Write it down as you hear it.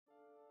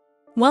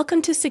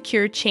Welcome to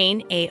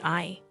SecureChain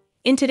AI.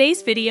 In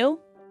today's video,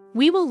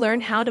 we will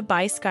learn how to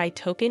buy SCAI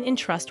Token in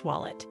Trust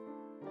Wallet.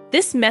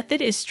 This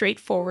method is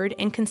straightforward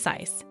and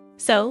concise,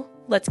 so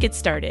let's get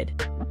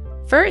started.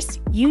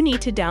 First, you need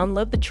to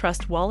download the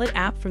Trust Wallet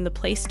app from the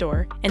Play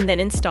Store and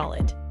then install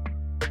it.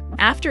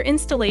 After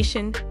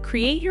installation,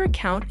 create your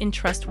account in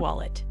Trust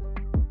Wallet.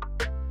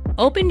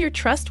 Open your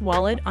Trust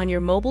Wallet on your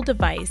mobile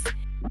device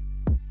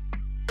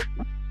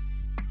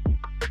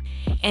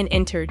and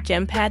enter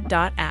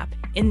Gempad.app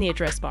in the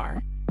address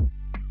bar.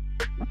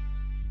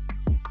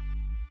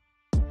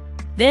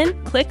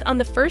 Then click on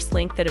the first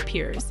link that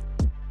appears.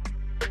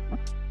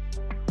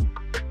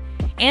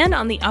 And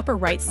on the upper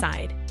right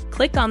side,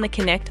 click on the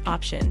Connect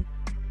option.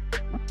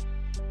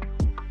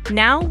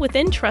 Now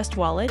within Trust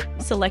Wallet,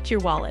 select your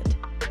wallet.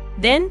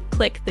 Then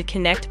click the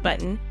Connect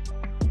button.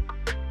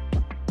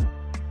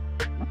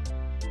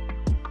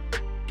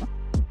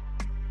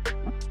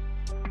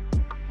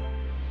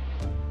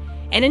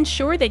 And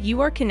ensure that you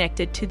are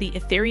connected to the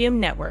Etherium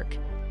Network.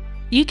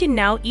 You can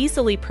now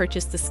easily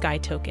purchase the SCAI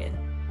Token.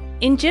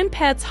 In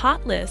Gempad's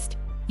hot list,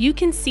 you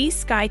can see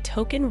SCAI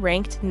Token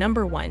ranked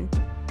number 1,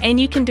 and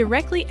you can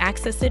directly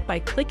access it by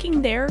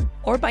clicking there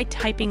or by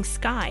typing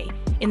SCAI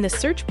in the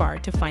search bar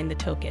to find the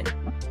token.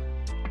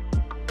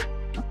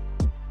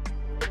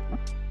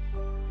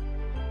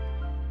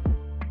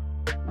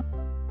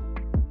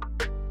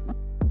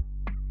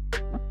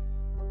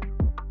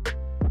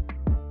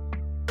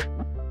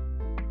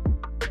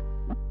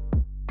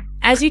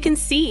 As you can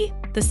see,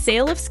 the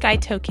sale of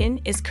SCAI Token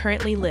is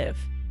currently live.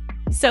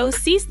 So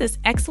seize this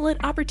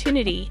excellent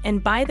opportunity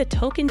and buy the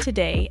token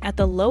today at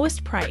the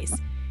lowest price,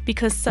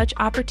 because such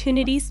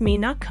opportunities may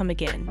not come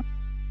again.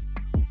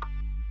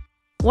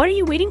 What are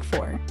you waiting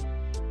for?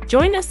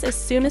 Join us as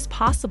soon as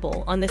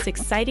possible on this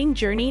exciting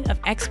journey of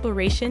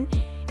exploration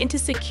into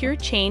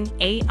SecureChain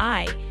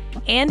AI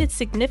and its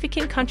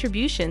significant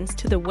contributions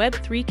to the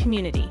Web3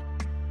 community.